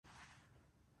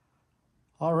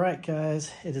All right,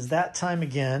 guys, it is that time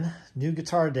again, new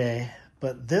guitar day,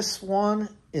 but this one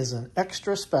is an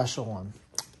extra special one.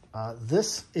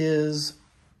 This is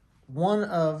one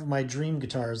of my dream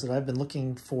guitars that I've been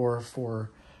looking for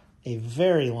a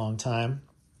very long time.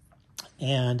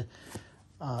 And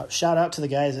shout out to the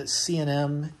guys at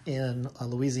C&M in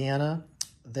Louisiana.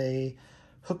 They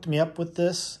hooked me up with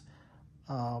this.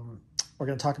 We're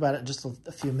going to talk about it in just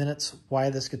a few minutes, why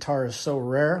this guitar is so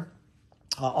rare.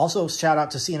 Also, shout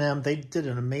out to C&M. They did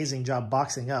an amazing job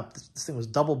boxing up. This thing was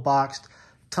double boxed,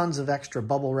 tons of extra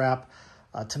bubble wrap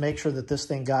to make sure that this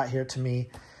thing got here to me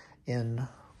in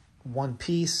one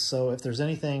piece. So if there's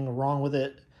anything wrong with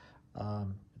it,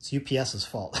 it's UPS's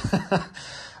fault.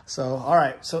 So, all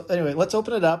right. So anyway, let's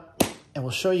open it up and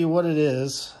we'll show you what it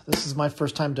is. This is my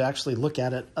first time to actually look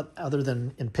at it other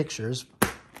than in pictures.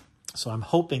 So I'm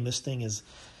hoping this thing is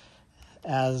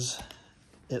as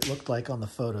it looked like on the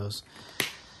photos.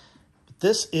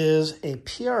 This is a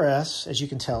PRS, as you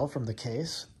can tell from the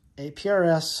case, a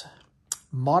PRS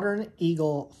Modern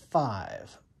Eagle V.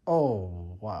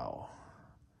 Oh, wow.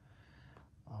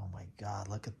 Oh my God,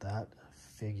 look at that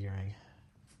figuring.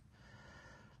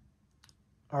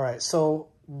 All right, so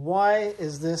why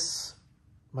is this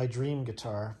my dream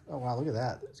guitar? Oh wow, look at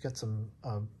that. It's got some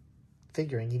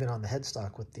figuring even on the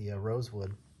headstock with the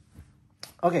Rosewood.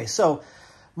 Okay, so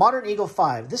Modern Eagle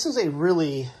V. This is a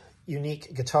really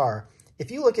unique guitar. If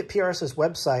you look at PRS's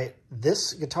website,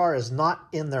 this guitar is not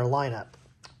in their lineup.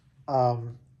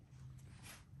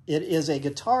 It is a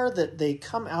guitar that they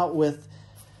come out with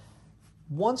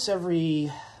once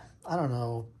every, I don't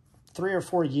know, 3 or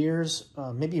 4 years,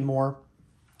 maybe more,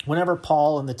 whenever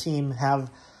Paul and the team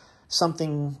have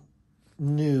something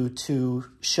new to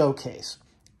showcase.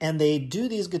 And they do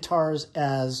these guitars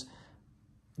as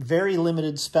very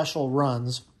limited special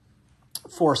runs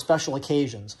for special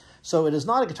occasions. So it is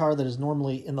not a guitar that is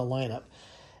normally in the lineup.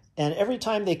 And every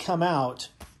time they come out,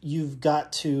 you've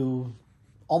got to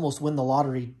almost win the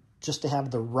lottery just to have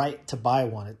the right to buy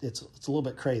one. It's a little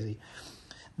bit crazy.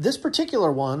 This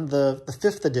particular one, the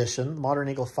 5th edition, Modern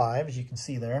Eagle V, as you can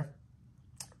see there,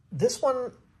 this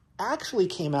one actually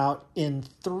came out in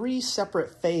 3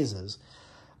 separate phases.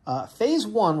 Phase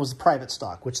 1 was the private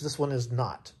stock, which this one is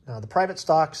not. Now, the private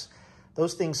stocks,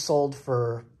 those things sold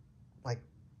for like,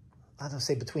 I don't know,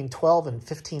 say between $12,000 and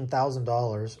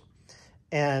 $15,000.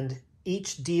 And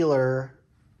each dealer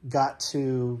got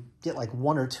to get like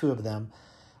 1 or 2 of them.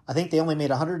 I think they only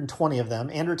made 120 of them.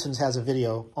 Anderton's has a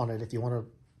video on it if you want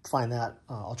to find that.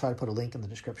 I'll try to put a link in the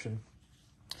description.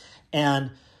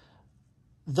 And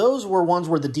those were ones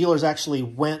where the dealers actually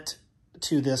went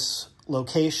to this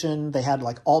location. They had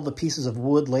like all the pieces of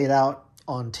wood laid out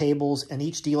on tables, and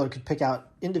each dealer could pick out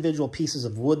individual pieces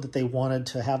of wood that they wanted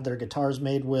to have their guitars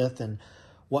made with and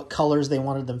what colors they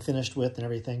wanted them finished with and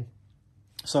everything.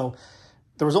 So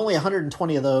there was only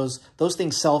 120 of those. Those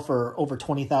things sell for over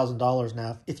 $20,000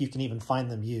 now, if you can even find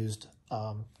them used,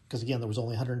 because again, there was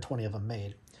only 120 of them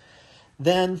made.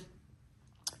 Then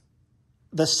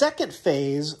the second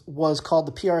phase was called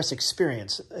the PRS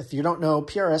Experience. If you don't know,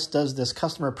 PRS does this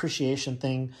customer appreciation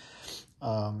thing,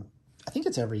 I think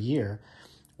it's every year,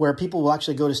 where people will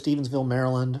actually go to Stevensville,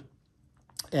 Maryland,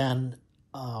 and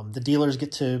the dealers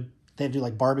they do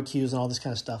like barbecues and all this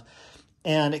kind of stuff.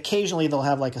 And occasionally they'll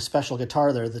have like a special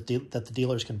guitar there that the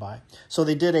dealers can buy. So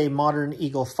they did a Modern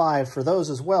Eagle V for those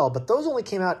as well, but those only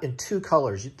came out in 2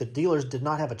 colors. The dealers did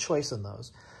not have a choice in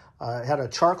those. It had a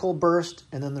charcoal burst,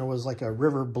 and then there was like a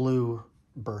river blue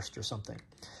burst or something.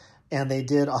 And they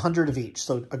did 100 of each,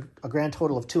 so a grand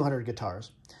total of 200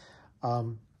 guitars.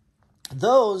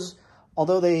 Those,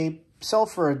 although they sell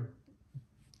for a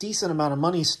decent amount of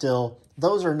money still,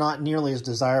 those are not nearly as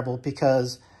desirable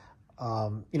because,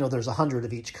 you know, there's 100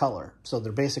 of each color. So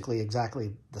they're basically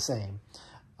exactly the same.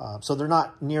 So they're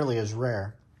not nearly as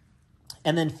rare.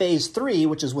 And then phase 3,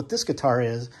 which is what this guitar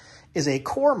is a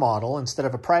core model instead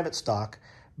of a private stock,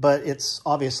 but it's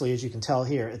obviously, as you can tell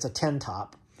here, it's a 10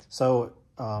 top. So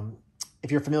if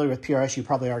you're familiar with PRS, you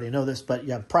probably already know this, but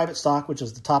you have private stock, which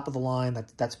is the top of the line.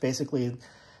 That's basically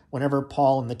whenever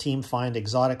Paul and the team find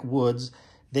exotic woods,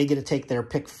 they get to take their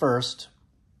pick first,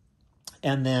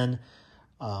 and then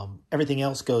everything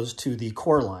else goes to the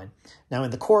core line. Now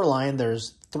in the core line,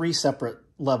 there's 3 separate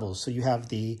levels. So you have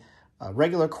the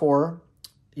regular core,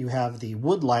 you have the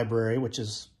wood library, which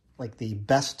is like the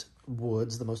best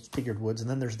woods, the most figured woods, and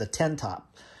then there's the 10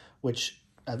 top, which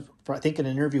I think in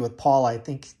an interview with Paul, I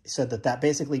think he said that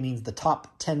basically means the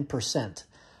top 10%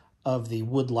 of the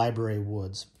wood library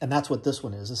woods. And that's what this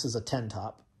one is. This is a 10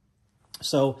 top.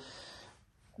 So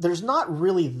there's not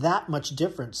really that much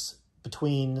difference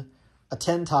between a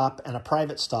 10 top and a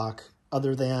private stock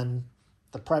other than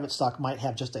the private stock might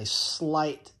have just a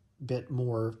slight bit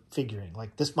more figuring.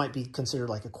 Like this might be considered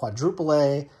like a quadruple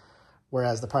A,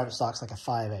 whereas the private stock's like a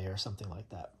 5A or something like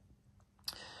that.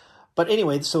 But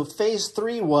anyway, so phase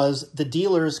 3 was the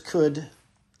dealers could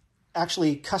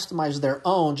actually customize their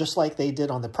own just like they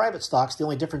did on the private stocks. The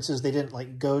only difference is they didn't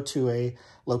like go to a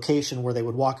location where they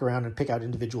would walk around and pick out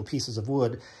individual pieces of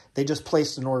wood. They just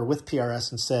placed an order with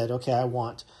PRS and said, okay, I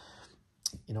want,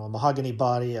 you know, a mahogany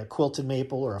body, a quilted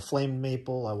maple or a flamed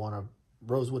maple. I want a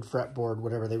rosewood fretboard,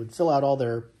 whatever. They would fill out all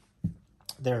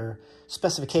their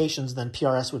specifications, then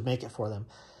PRS would make it for them.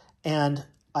 And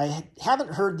I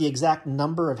haven't heard the exact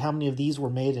number of how many of these were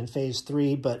made in phase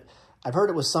 3, but I've heard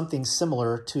it was something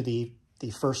similar to the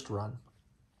first run.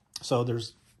 So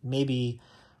there's maybe,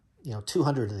 you know,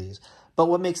 200 of these. But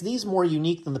what makes these more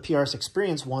unique than the PRS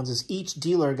Experience ones is each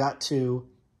dealer got to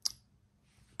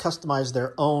customize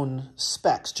their own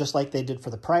specs, just like they did for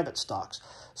the private stocks.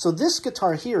 So this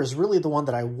guitar here is really the one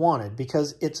that I wanted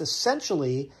because it's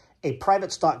essentially a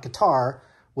private stock guitar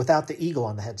without the eagle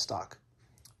on the headstock.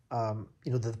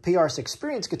 You know, the PRS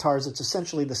Experience guitars, it's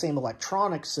essentially the same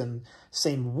electronics and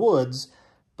same woods,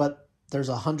 but there's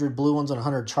 100 blue ones and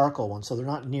 100 charcoal ones, so they're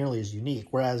not nearly as unique.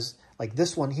 Whereas, like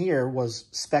this one here was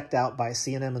spec'd out by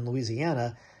C&M in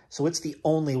Louisiana, so it's the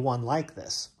only one like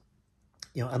this.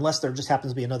 You know, unless there just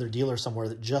happens to be another dealer somewhere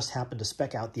that just happened to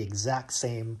spec out the exact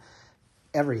same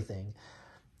everything.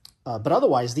 But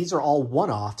otherwise, these are all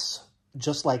one-offs,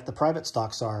 just like the private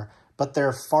stocks are, but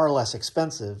they're far less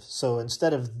expensive. So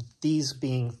instead of these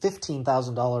being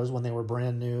 $15,000 when they were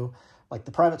brand new, like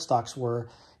the private stocks were,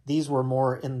 these were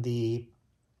more in the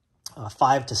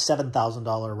 $5,000 to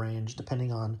 $7,000 range,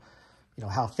 depending on, you know,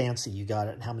 how fancy you got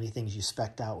it and how many things you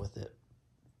spec'd out with it.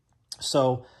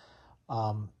 So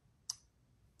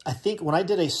I think when I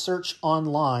did a search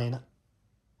online,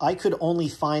 I could only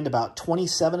find about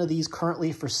 27 of these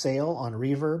currently for sale on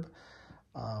Reverb.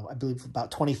 I believe about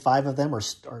 25 of them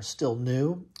are still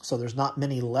new, so there's not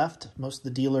many left. Most of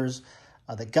the dealers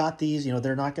that got these, you know,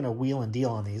 they're not going to wheel and deal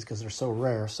on these because they're so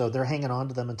rare, so they're hanging on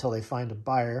to them until they find a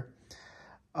buyer.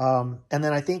 And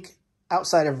then I think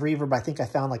outside of Reverb, I think I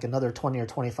found like another 20 or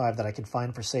 25 that I could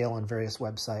find for sale on various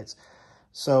websites.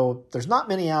 So there's not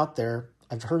many out there.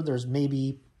 I've heard there's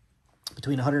maybe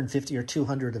between 150 or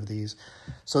 200 of these.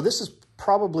 So this is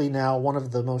probably now one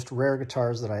of the most rare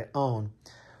guitars that I own.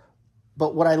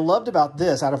 But what I loved about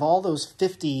this, out of all those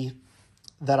 50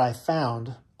 that I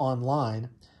found online,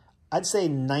 I'd say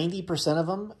 90% of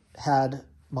them had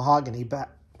mahogany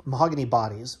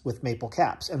bodies with maple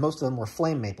caps, and most of them were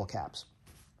flame maple caps.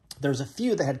 There's a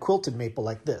few that had quilted maple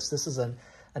like this. This is an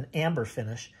amber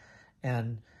finish,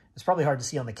 and it's probably hard to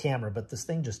see on the camera, but this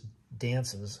thing just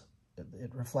dances.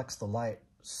 It reflects the light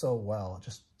so well.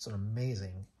 It's an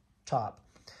amazing top.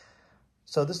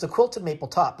 So this is the quilted maple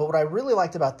top, but what I really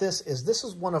liked about this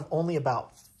is one of only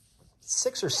about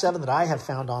 6 or 7 that I have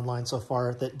found online so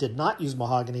far that did not use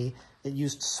mahogany. It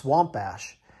used swamp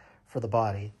ash for the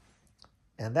body,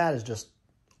 and that is just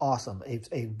awesome.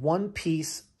 A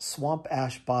one-piece swamp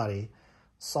ash body,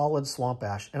 solid swamp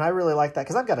ash, and I really like that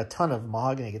because I've got a ton of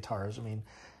mahogany guitars. I mean,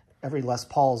 every Les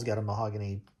Paul's got a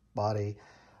mahogany body.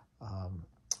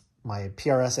 My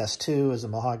PRS S2 is a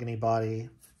mahogany body.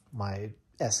 My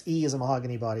SE is a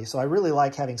mahogany body. So I really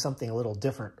like having something a little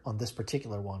different on this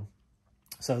particular one.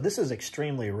 So this is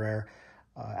extremely rare.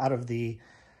 Out of the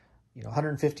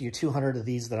 150 or 200 of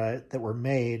these that were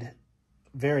made,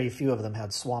 very few of them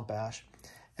had swamp ash.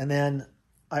 And then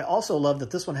I also love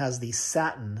that this one has the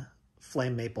satin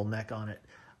flame maple neck on it.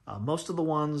 Most of the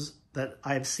ones that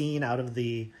I've seen out of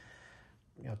the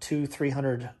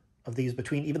 200-300 of these,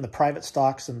 between even the private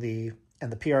stocks and the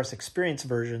PRS Experience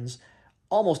versions,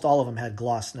 almost all of them had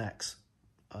gloss necks.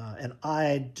 And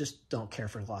I just don't care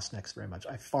for gloss necks very much.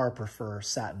 I far prefer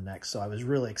satin necks. So I was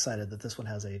really excited that this one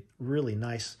has a really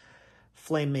nice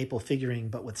flame maple figuring,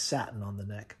 but with satin on the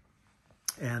neck.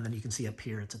 And then you can see up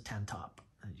here, it's a 10 top,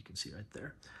 and you can see right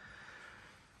there.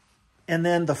 And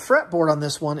then the fretboard on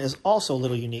this one is also a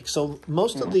little unique. So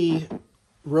most of the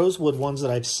rosewood ones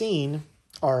that I've seen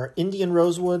are Indian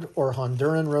rosewood or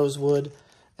Honduran rosewood,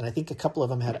 and I think a couple of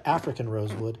them had African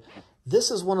rosewood.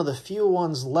 This is one of the few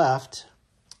ones left,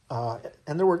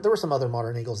 and there were some other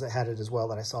Modern Eagles that had it as well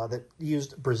that I saw that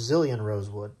used Brazilian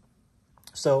rosewood.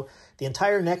 So the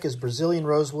entire neck is Brazilian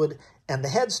rosewood, and the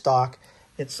headstock,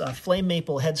 it's a flame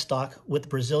maple headstock with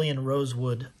Brazilian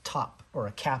rosewood top or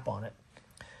a cap on it.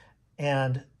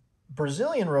 And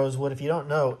Brazilian rosewood, if you don't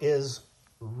know, is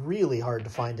really hard to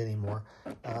find anymore.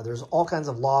 There's all kinds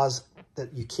of laws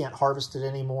that you can't harvest it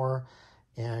anymore,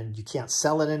 and you can't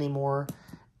sell it anymore.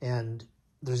 And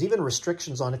there's even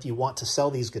restrictions on if you want to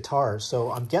sell these guitars.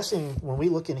 So I'm guessing when we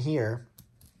look in here,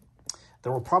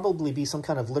 there will probably be some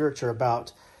kind of literature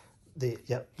about the,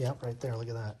 yep, right there, look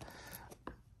at that.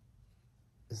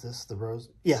 Is this the rose?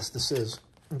 Yes, this is.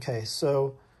 Okay,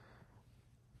 so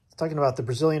it's talking about the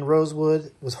Brazilian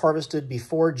rosewood was harvested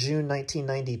before June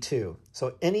 1992.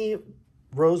 So any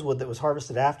rosewood that was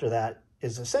harvested after that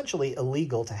is essentially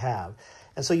illegal to have.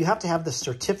 And so you have to have the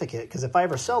certificate, because if I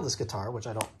ever sell this guitar, which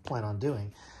I don't plan on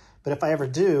doing, but if I ever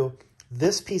do,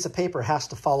 this piece of paper has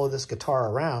to follow this guitar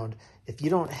around. If you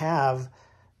don't have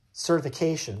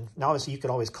certification, now obviously you could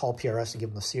always call PRS and give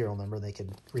them the serial number. They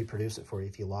could reproduce it for you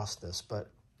if you lost this.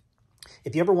 But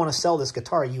if you ever want to sell this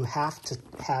guitar, you have to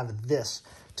have this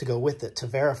to go with it to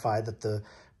verify that the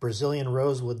Brazilian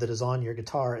rosewood that is on your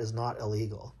guitar is not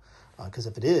illegal. Because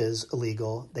if it is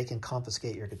illegal, they can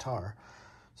confiscate your guitar.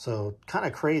 So kind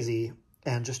of crazy,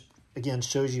 and just, again,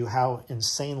 shows you how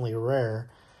insanely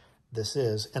rare this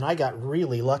is. And I got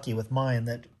really lucky with mine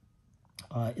that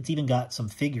it's even got some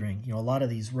figuring. You know, a lot of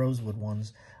these rosewood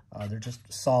ones, they're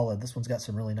just solid. This one's got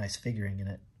some really nice figuring in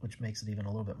it, which makes it even a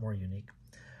little bit more unique.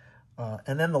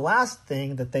 And then the last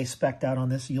thing that they spec'd out on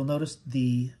this, you'll notice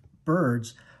the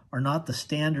birds are not the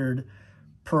standard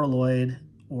perloid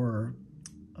or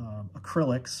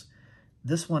acrylics.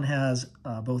 This one has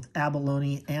both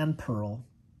abalone and pearl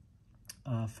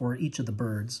for each of the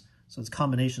birds. So it's a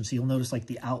combination. So you'll notice like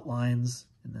the outlines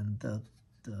and then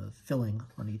the filling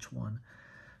on each one.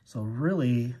 So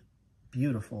really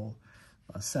beautiful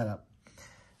setup.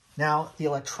 Now, the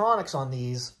electronics on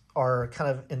these are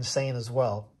kind of insane as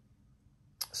well.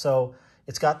 So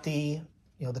it's got the,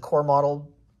 the core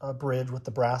model bridge with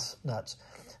the brass nuts.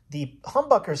 The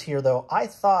humbuckers here, though, I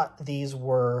thought these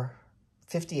were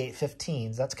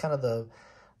 5815s. That's kind of the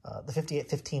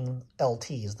 5815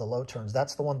 LTs, the low turns.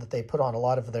 That's the one that they put on a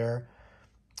lot of their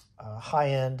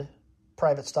high-end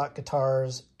private stock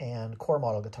guitars and core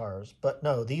model guitars. But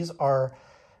no, these are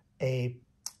a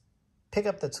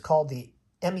pickup that's called the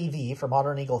MEV for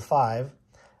Modern Eagle V,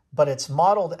 but it's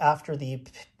modeled after the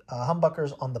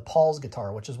humbuckers on the Paul's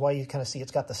guitar, which is why you kind of see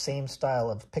it's got the same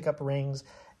style of pickup rings,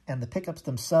 and the pickups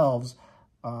themselves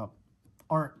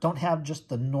don't have just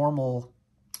the normal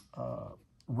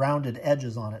rounded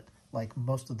edges on it like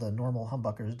most of the normal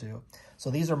humbuckers do. So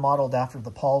these are modeled after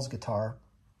the Paul's guitar.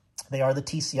 They are the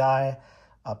TCI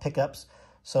pickups,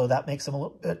 so that makes them a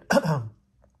little bit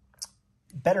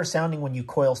better sounding when you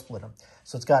coil split them.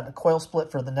 So it's got a coil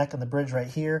split for the neck and the bridge right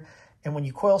here, and when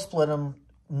you coil split them,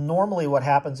 normally what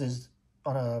happens is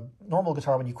on a normal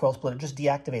guitar, when you coil split, it just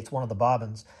deactivates one of the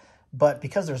bobbins. But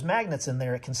because there's magnets in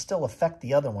there, it can still affect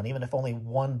the other one, even if only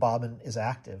one bobbin is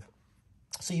active.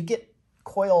 So you get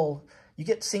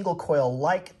single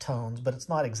coil-like tones, but it's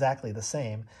not exactly the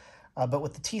same. But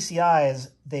with the TCIs,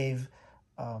 they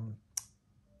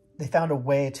found a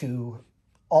way to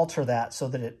alter that so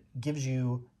that it gives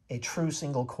you a true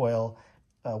single coil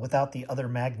without the other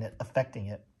magnet affecting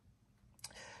it.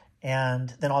 And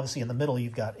then obviously in the middle,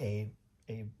 you've got a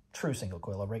true single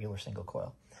coil, a regular single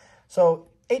coil. So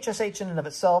HSH in and of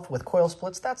itself with coil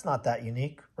splits, that's not that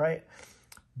unique, right?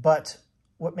 But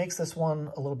what makes this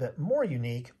one a little bit more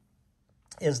unique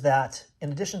is that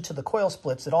in addition to the coil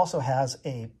splits, it also has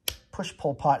a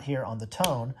push-pull pot here on the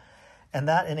tone, and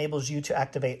that enables you to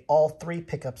activate all three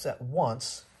pickups at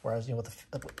once, whereas with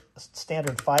a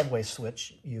standard 5-way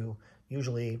switch, you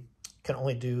usually can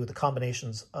only do the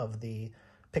combinations of the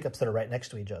pickups that are right next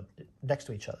to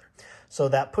each other. So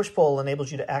that push-pull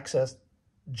enables you to access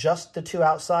just the two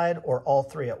outside or all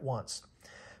three at once.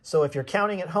 So if you're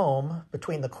counting at home,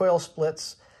 between the coil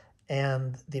splits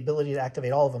and the ability to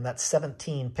activate all of them, that's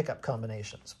 17 pickup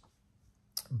combinations.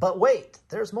 But wait,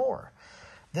 there's more.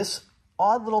 This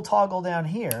odd little toggle down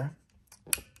here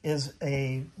is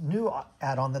a new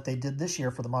add-on that they did this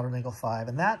year for the Modern Eagle V,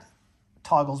 and that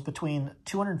toggles between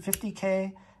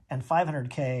 250K and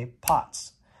 500K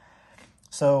pots.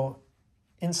 So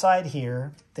inside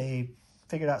here, they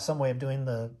figured out some way of doing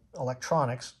the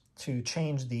electronics to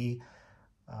change the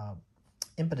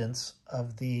impedance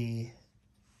of the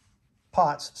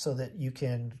pots so that you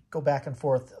can go back and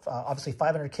forth. Obviously,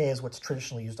 500K is what's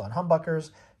traditionally used on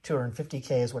humbuckers.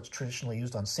 250K is what's traditionally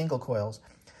used on single coils.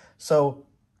 So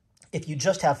if you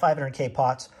just have 500K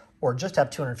pots or just have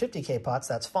 250K pots,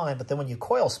 that's fine. But then when you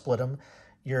coil split them,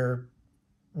 you're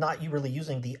not really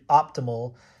using the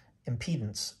optimal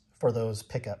impedance for those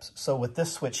pickups. So with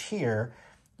this switch here,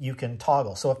 you can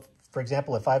toggle. So if, for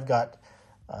example, if I've got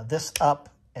this up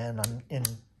and I'm in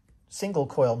single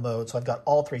coil mode, so I've got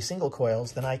all three single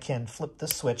coils, then I can flip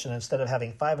this switch, and instead of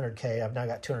having 500K, I've now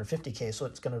got 250K, so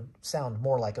it's going to sound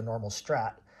more like a normal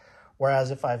Strat.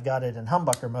 Whereas if I've got it in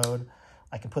humbucker mode,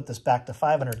 I can put this back to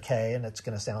 500K and it's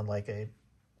going to sound like a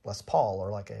Les Paul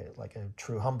or like a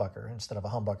true humbucker instead of a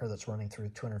humbucker that's running through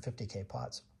 250K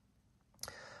pots.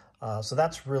 So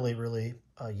that's really, really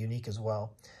unique as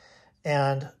well.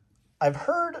 And I've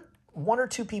heard one or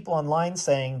two people online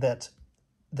saying that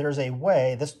there's a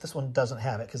way, this one doesn't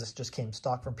have it because it just came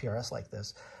stock from PRS like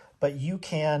this, but you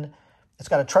can, it's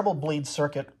got a treble bleed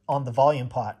circuit on the volume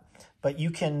pot, but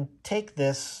you can take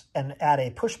this and add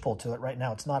a push-pull to it. Right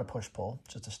now it's not a push-pull,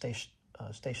 it's just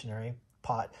a stationary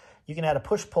pot. You can add a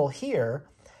push-pull here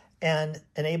and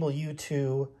enable you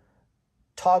to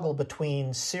toggle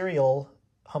between serial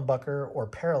humbucker or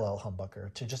parallel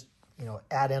humbucker to just, you know,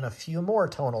 add in a few more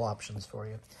tonal options for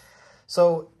you.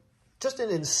 So just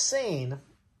an insane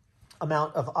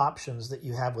amount of options that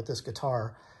you have with this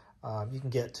guitar. You can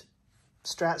get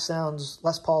Strat sounds,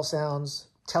 Les Paul sounds,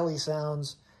 Tele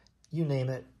sounds, you name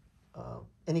it.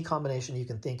 Any combination you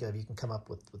can think of, you can come up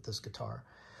with this guitar.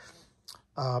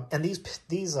 And these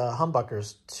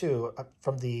humbuckers too,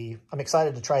 I'm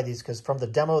excited to try these because from the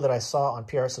demo that I saw on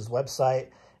PRS's website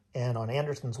and on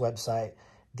Anderton's website,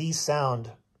 these sound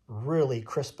really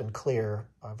crisp and clear,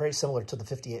 very similar to the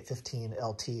 5815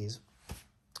 LTs.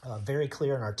 Very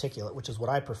clear and articulate, which is what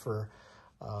I prefer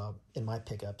in my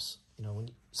pickups. You know,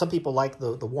 some people like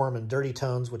the warm and dirty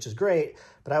tones, which is great,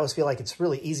 but I always feel like it's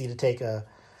really easy to take a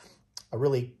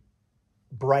really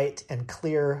bright and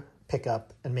clear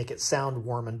pickup and make it sound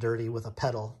warm and dirty with a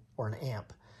pedal or an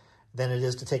amp than it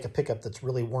is to take a pickup that's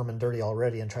really warm and dirty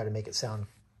already and try to make it sound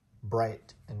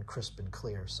bright and crisp and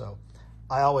clear. So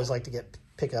I always like to get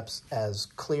pickups as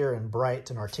clear and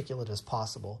bright and articulate as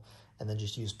possible, and then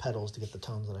just use pedals to get the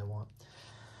tones that I want.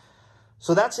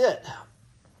 So that's it.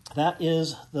 That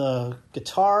is the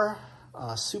guitar.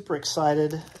 Super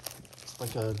excited. It's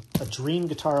like a dream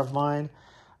guitar of mine.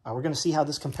 We're going to see how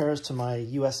this compares to my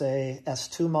USA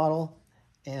S2 model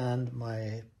and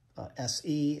my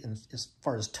SE and as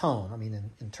far as tone. I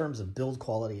mean, in terms of build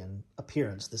quality and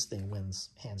appearance, this thing wins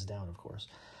hands down, of course.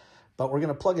 But we're going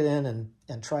to plug it in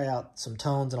and try out some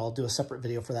tones, and I'll do a separate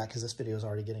video for that because this video is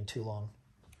already getting too long.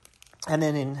 And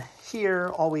then in here,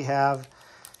 all we have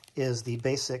is the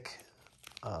basic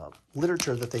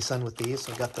literature that they send with these.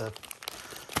 So we've got the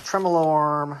tremolo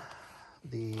arm,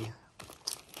 the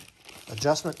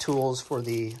adjustment tools for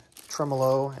the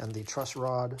tremolo and the truss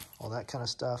rod, all that kind of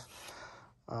stuff.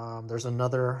 There's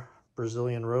another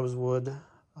Brazilian Rosewood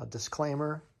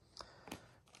disclaimer.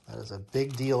 That is a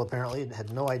big deal, apparently. I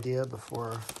had no idea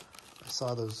before I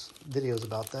saw those videos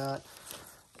about that.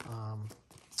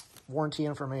 Warranty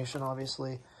information,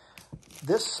 obviously.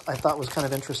 This I thought was kind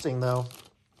of interesting, though.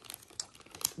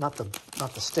 Not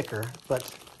the sticker, but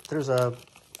there's a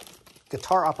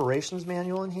guitar operations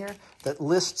manual in here that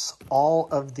lists all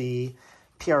of the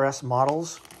PRS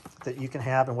models that you can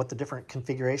have and what the different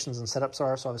configurations and setups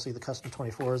are. So obviously the custom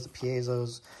 24s, the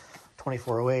Piezos,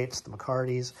 2408s, the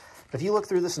McCartys. But if you look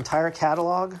through this entire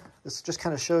catalog, this just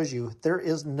kind of shows you there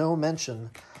is no mention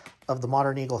of the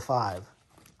Modern Eagle V.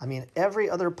 I mean, every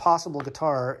other possible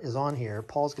guitar is on here.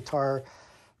 Paul's guitar,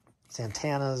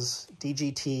 Santana's,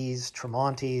 DGTs,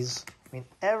 Tremontis. I mean,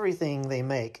 everything they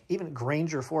make, even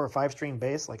Granger 4 or 5-string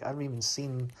bass, like I haven't even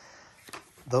seen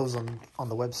those on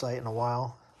the website in a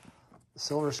while. The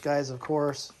Silver Skies, of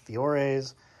course,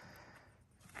 Fiores.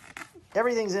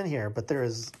 Everything's in here, but there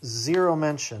is zero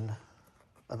mention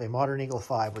of a Modern Eagle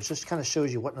V, which just kind of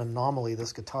shows you what an anomaly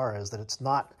this guitar is, that it's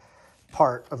not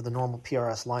part of the normal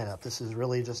PRS lineup. This is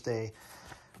really just a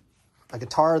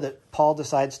guitar that Paul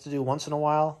decides to do once in a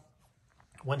while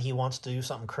when he wants to do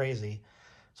something crazy.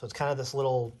 So it's kind of this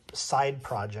little side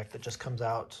project that just comes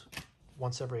out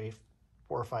once every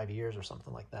 4 or 5 years or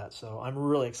something like that. So I'm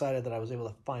really excited that I was able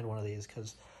to find one of these,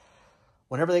 because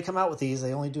whenever they come out with these,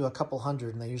 they only do a couple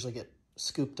hundred, and they usually get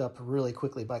scooped up really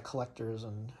quickly by collectors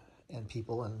and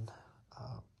people, and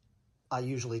I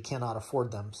usually cannot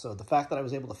afford them. So the fact that I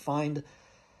was able to find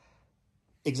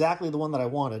exactly the one that I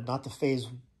wanted, not the Phase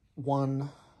 1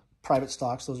 private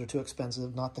stocks, those are too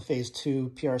expensive, not the Phase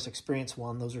 2 PRS Experience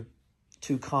one, those are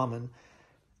too common,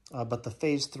 but the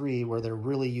Phase 3, where they're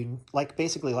really,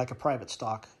 basically like a private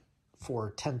stock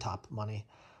for 10-top money.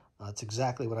 It's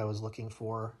exactly what I was looking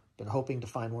for. Been hoping to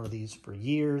find one of these for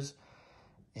years,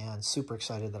 and super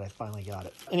excited that I finally got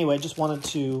it. Anyway, just wanted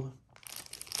to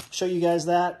show you guys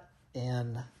that,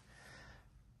 and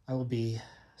I will be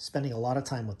spending a lot of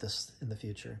time with this in the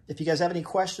future. If you guys have any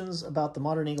questions about the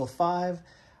Modern Eagle V,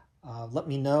 let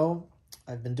me know.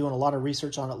 I've been doing a lot of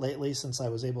research on it lately since I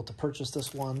was able to purchase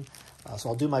this one, so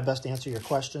I'll do my best to answer your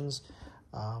questions.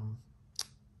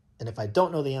 And if I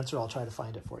don't know the answer, I'll try to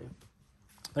find it for you.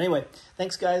 But anyway,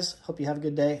 thanks, guys. Hope you have a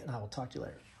good day, and I will talk to you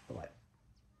later. Bye-bye.